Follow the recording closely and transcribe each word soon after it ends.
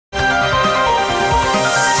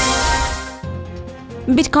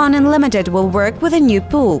Bitcoin Unlimited will work with a new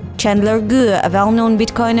pool. Chandler Guo, a well-known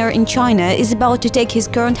Bitcoiner in China, is about to take his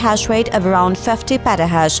current hash rate of around 50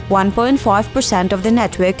 petahash, 1.5% of the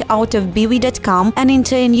network, out of BW.com and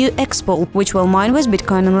into a new XPool, which will mine with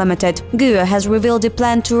Bitcoin Unlimited. Guo has revealed a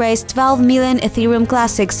plan to raise 12 million Ethereum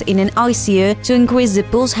Classics in an ICO to increase the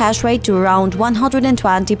pool's hash rate to around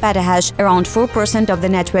 120 petahash, around 4% of the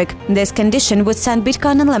network. This condition would send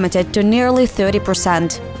Bitcoin Unlimited to nearly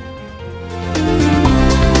 30%.